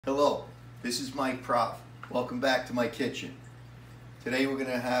Hello, this is Mike Prov. Welcome back to my kitchen. Today we're going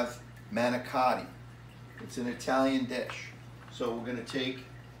to have Manicotti. It's an Italian dish. So we're going to take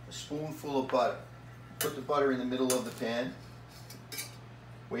a spoonful of butter. Put the butter in the middle of the pan.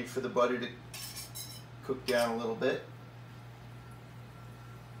 Wait for the butter to cook down a little bit.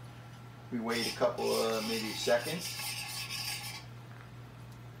 We wait a couple of maybe seconds.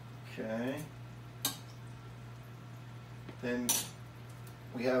 Okay. Then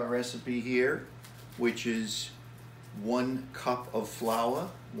we have a recipe here, which is 1 cup of flour,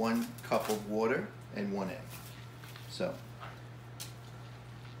 1 cup of water, and 1 egg. So,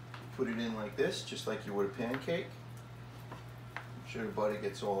 put it in like this, just like you would a pancake. Make sure the butter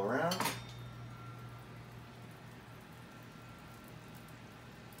gets all around.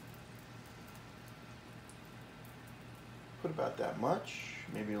 Put about that much,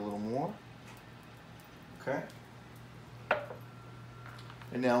 maybe a little more. Okay.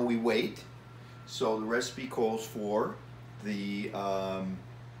 And now we wait. So the recipe calls for the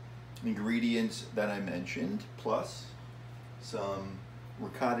ingredients that I mentioned, plus some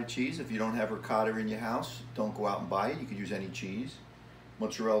ricotta cheese. If you don't have ricotta in your house, don't go out and buy it. You could use any cheese.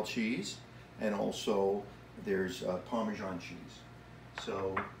 Mozzarella cheese, and also there's Parmesan cheese.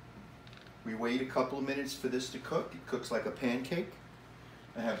 So we wait a couple of minutes for this to cook. It cooks like a pancake.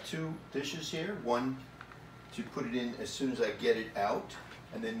 I have 2 dishes here. One to put it in as soon as I get it out,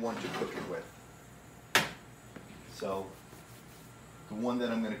 and then one to cook it with. So the one that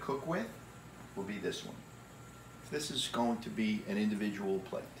I'm going to cook with will be this one. This is going to be an individual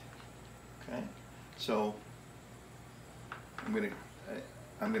plate. Okay, so I'm going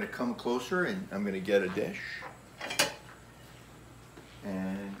to come closer and I'm going to get a dish,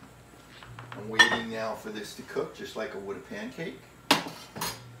 and I'm waiting now for this to cook just like I would a pancake.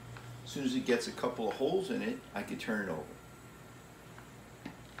 As soon as it gets a couple of holes in it, I can turn it over.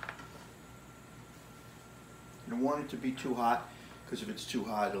 You don't want it to be too hot, because if it's too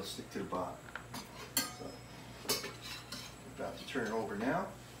hot, it'll stick to the bottom. So, about to turn it over now.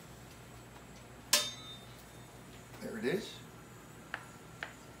 There it is.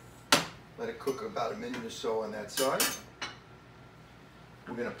 Let it cook about a minute or so on that side.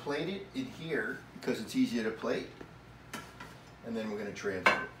 We're going to plate it in here because it's easier to plate, and then we're going to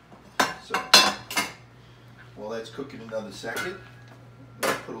transfer it. So, while that's cooking another second, I'm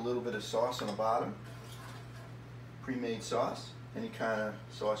going to put a little bit of sauce on the bottom. Pre-made sauce. Any kind of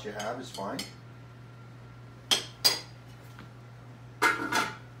sauce you have is fine. I'm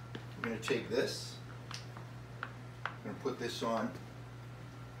going to take this. I'm going to put this on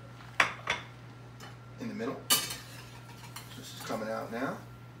in the middle. This is coming out now.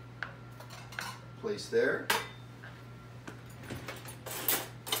 Place there.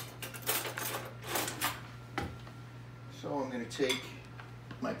 So I'm going to take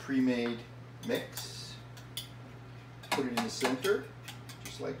my pre-made mix, put it in the center,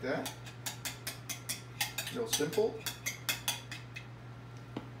 just like that. Real simple.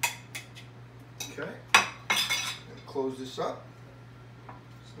 Okay. I'm going to close this up.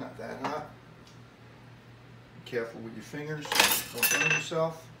 It's not that hot. Be careful with your fingers. Don't burn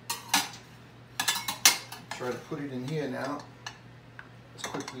yourself. Try to put it in here now as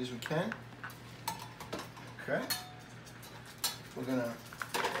quickly as we can. Okay. We're going to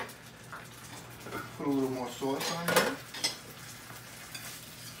put a little more sauce on here.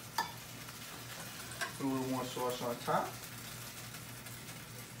 Put a little more sauce on top.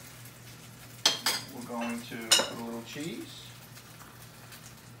 We're going to put a little cheese.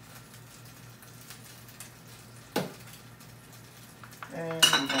 And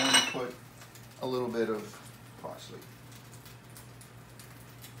we're going to put a little bit of parsley.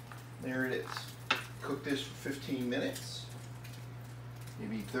 There it is. Cook this for 15 minutes.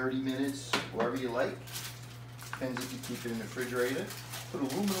 Maybe 30 minutes, wherever you like. Depends if you keep it in the refrigerator. Put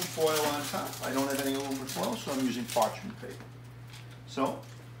aluminum foil on top. I don't have any aluminum foil, so I'm using parchment paper. So,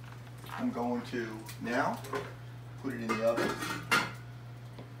 I'm going to now put it in the oven.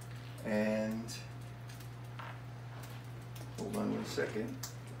 And, hold on 1 second,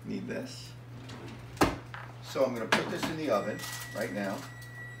 need this. So I'm going to put this in the oven right now.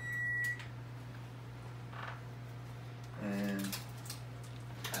 And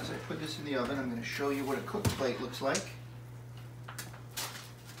as I put this in the oven, I'm going to show you what a cooked plate looks like.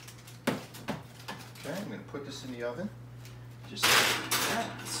 Okay, I'm going to put this in the oven, just like that,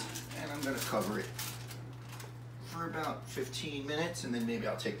 and I'm going to cover it for about 15 minutes, and then maybe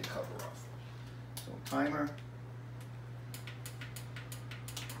I'll take the cover off. So timer.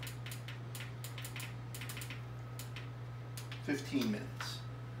 $15 minutes.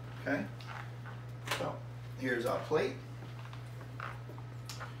 Okay, so here's our plate.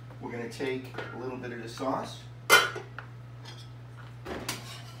 We're going to take a little bit of the sauce.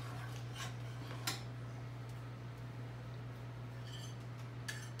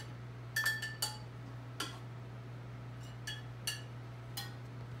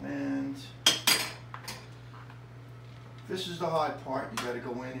 And this is the hard part. You got to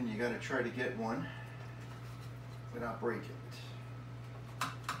go in and you got to try to get one without breaking it.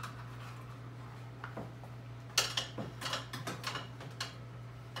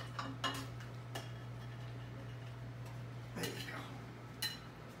 There you go.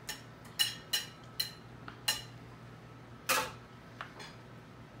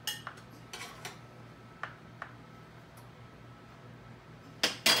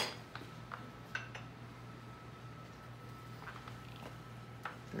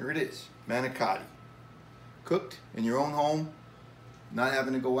 There it is, manicotti. Cooked in your own home, not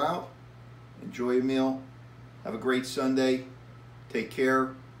having to go out. Enjoy your meal. Have a great Sunday. Take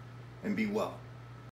care and be well.